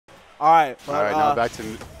All right, but, all right, now back to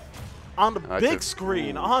on the big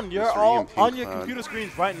screen, on your computer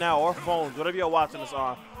screens right now, or phones, whatever you're watching this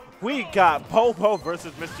on. We got Bobo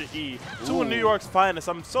versus Mr. E, two of New York's finest.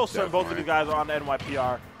 I'm so certain both of you guys are on the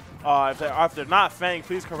NYPR. If they're not, Fang,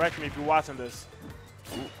 please correct me if you're watching this.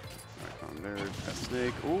 Ooh. Right on there, that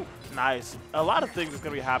snake. Ooh. Nice. A lot of things is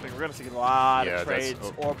going to be happening. We're going to see a lot of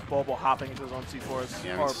trades or Bobo hopping into his own C4s.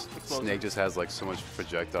 Yeah, Snake just has like so much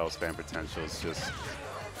projectile spam potential. It's just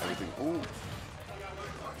everything. Ooh.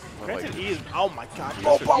 Granted, E is, oh my god.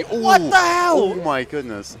 Bobo, what the hell? Oh my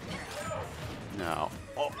goodness. No.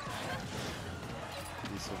 Oh.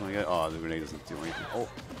 Oh, the grenade doesn't do anything. Oh.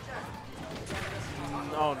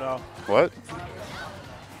 Oh no. What?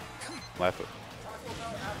 Laugh it.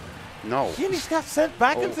 No. He just got sent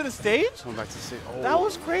back into the stage? Going back to the stage. Oh. That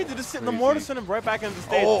was crazy. Just sitting the mortar, send him right back into the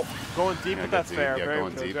stage. Oh. Going deep, but that's fair. Yeah, very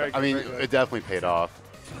going good, deep. very good, I mean, it definitely paid off.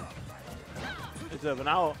 It did, but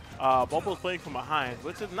now Bobo's playing from behind,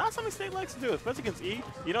 which is not something Snake likes to do, especially against E.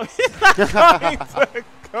 You know, he's not going to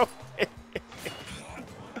go in.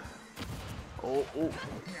 Oh, oh.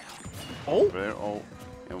 Oh? There, oh.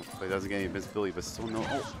 It doesn't get any visibility, but still no.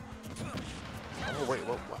 Oh. Oh, wait,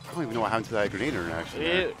 what? I don't even know what happened to that grenade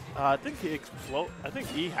interaction. I think he exploded. I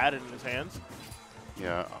think E had it in his hands.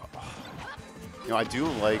 Yeah. You know, I do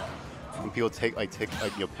like when people pick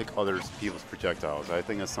other people's projectiles. I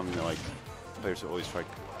think that's something that like players should always try.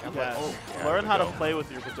 Learn how to play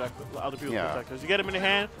with your other people's projectors. You get them in your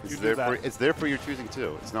hand, you do that. It's there for your choosing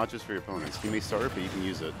too. It's not just for your opponents. You may start it, but you can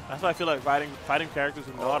use it. That's why I feel like fighting characters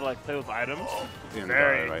who know how to like play with items.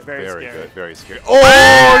 Very scary. Good. Very scary.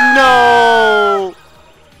 Oh no!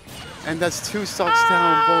 And that's 2 stocks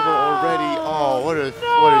down, Bobo already. Oh,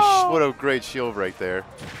 what a great shield right there.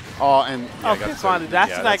 Oh, and yeah, that's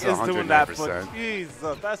like is doing that, but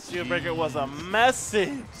Jesus, that shield breaker was a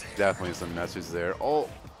message. Definitely some message there. Oh.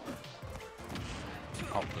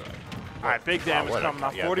 All right, big damage coming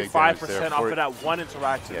off. 45% off of that one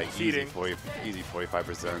interaction. Yeah, easy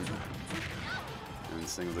 45%. And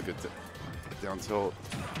this thing was a good down tilt.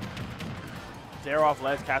 Dare off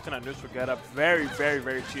ledge, catching that neutral get up. Very, very,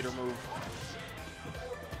 very cheater move.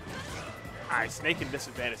 All right, Snake in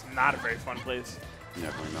disadvantage. Not a very fun place.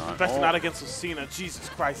 Definitely not. Especially not against Lucina. Jesus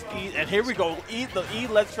Christ. And here we go. The E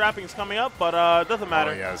ledge trapping is coming up, but doesn't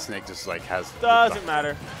matter. Oh, yeah, Snake just like has. Doesn't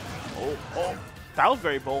matter. Oh. That was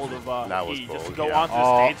very bold of that was E bold, just to go onto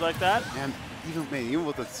the stage like that. And even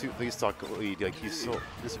with the 2 stock lead,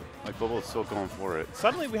 like Bobo's still going for it.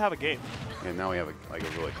 Suddenly we have a game. And now we have a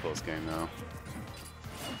really close game now.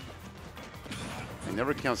 And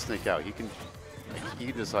never count Snake out. He can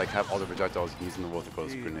just like have all the projectiles using the world to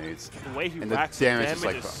close grenades. The way he racks the damage is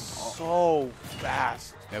like so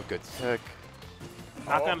fast. They have good tech.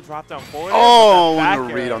 Not gonna drop down forward. Oh, and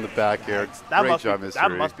the read on the back air. Great job, Mystery.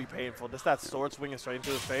 That must be painful. Just that sword swinging straight into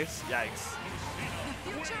his face. Yikes.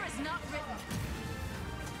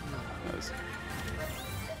 Nice.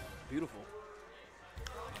 Beautiful.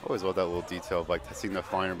 Always love that little detail of like testing the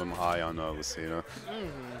Fire Emblem eye on Lucina.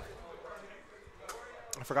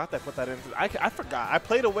 I forgot that I put that in. I forgot. I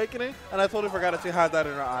played Awakening, and I totally forgot that she had that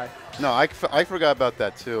in her eye. No, I forgot about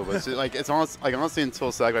that too. But it's almost like honestly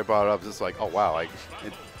until Sakurai brought it up, it's just like, oh wow, like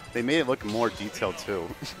they made it look more detailed too.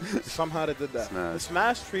 Somehow they did that.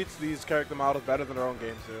 Smash treats these character models better than their own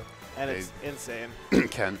games do, and it's insane.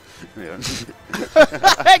 Ken, yeah.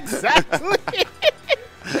 Exactly.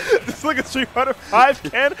 Just look at Street Fighter 5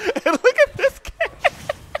 Ken, and look at this Ken.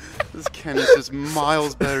 This Ken is just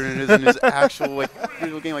miles better than it is in his actual like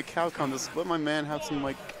real game like Capcom. Just let my man have some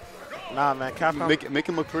like. Nah, man, Capcom. Make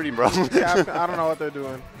him look pretty, bro. Capcom, I don't know what they're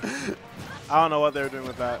doing. I don't know what they're doing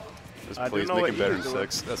with that. Just please make him better than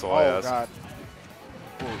 6. That's all I ask. God.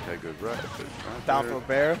 Okay, good right. Down for a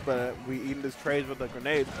bear, but we eating this trade with a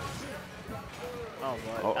grenade. Oh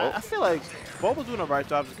boy. I feel like Bobo's doing a right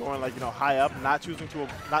job just going like, high up, not choosing to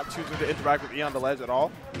interact with E on the ledge at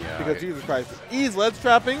all. Yeah. Because Jesus Christ, E's ledge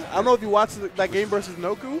trapping. I don't know if you watched that game versus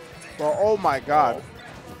Noku, but oh my God.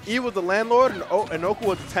 E was the landlord and Noku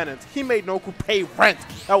was the tenant. He made Noku pay rent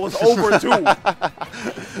that was overdue.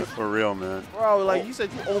 For real, man. Bro, like you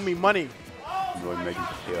said, you owe me money. Really making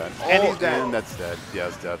pay that. And he's dead. And that's dead. Yeah,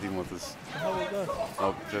 it's dead. Even with this. How was that?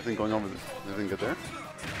 Oh, is everything going on? Is everything good there?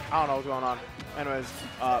 I don't know what's going on. Anyways,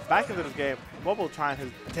 back into this game. Bobo trying his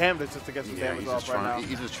damnedest just to get some damage off right now.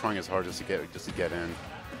 He's just trying his hardest to get in.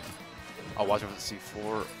 I'll watch him with the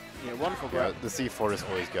C4. Yeah, wonderful grab. Yeah, the C4 just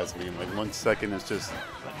always gets me. Like 1 second, it's just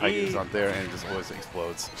it's not there, and it just always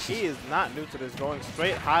explodes. He is not new to this. Going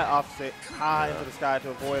straight high into the sky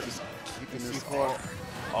to avoid the C4.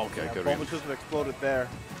 Oh, okay, good. Bobo just exploded there.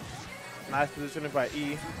 Nice positioning by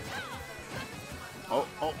E. Oh.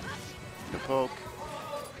 The poke.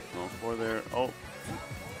 Going for there. Oh.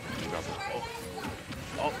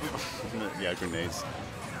 Oh. Yeah, grenades.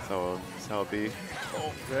 That's how it be.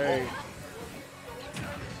 Oh. Very.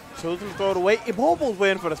 Choosing to throw it away. Bobo's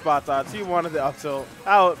waiting for the spot dodge. He wanted the up tilt.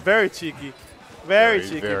 Out. Very cheeky. Very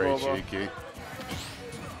cheeky, very Bobo. cheeky.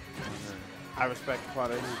 I respect the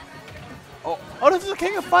punish. Oh, this is a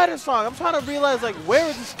King of Fighters song. I'm trying to realize, like, where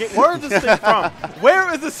is this thing from?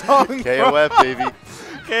 Where is this song from? KOF, baby.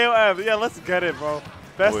 KOF. Yeah, let's get it, bro.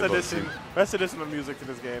 Best edition of music to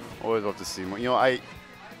this game. Always love to see more. You know, I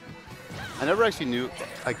never actually knew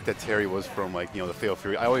like that Terry was from like the Fatal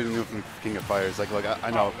Fury. I always knew him from King of Fighters. Like I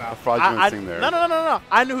know a fraudulent thing there. No.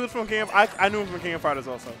 I knew he was from King of. I knew him from King of Fighters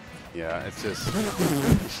also. Yeah, it's just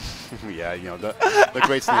yeah, the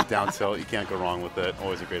great snake down tilt. You can't go wrong with it.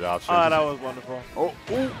 Always a great option. Oh, that was wonderful. Oh.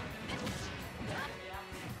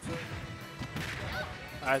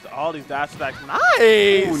 Nice, all these dash attacks.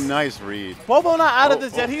 Nice. Ooh, nice read. Bobo not out of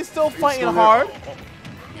this yet. He's still fighting hard.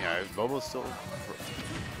 Yeah, Bobo's still.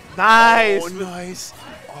 Nice. Oh, nice.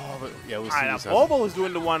 Oh, but yeah, we'll see. All right, now Bobo was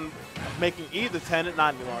doing the one making either 10 and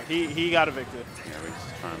not anymore. He got evicted. Yeah, we're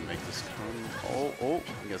just trying to make this come. Oh.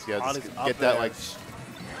 I guess get that there. like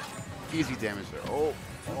easy damage there. Oh,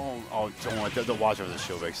 don't want to watch over the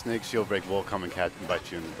shield break. Snake shield break will come and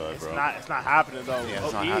bite you in the butt, bro. It's not happening though.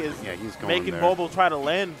 Yeah, he's going making there. Bobo try to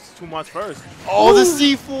land too much first. Oh, the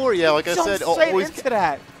C4. Yeah, like I said, straight into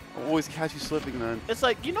that. Always catch you slipping, man. It's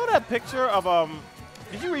like, you know that picture of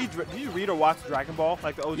Did you read or watch Dragon Ball,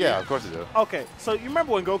 like the OG? Yeah, of course I do. Okay, so you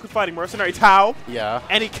remember when Goku's fighting Mercenary Tao? Yeah.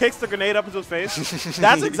 And he kicks the grenade up into his face?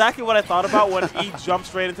 That's exactly what I thought about when he jumped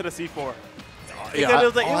straight into the C4. Yeah,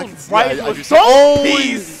 it was right into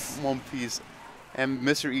One Piece. And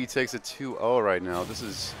Mr. E takes a 2-0 right now. This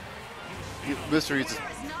is Mr. E's just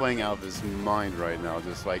playing out of his mind right now.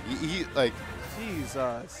 Just like he like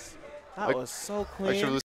Jesus, that was so clean.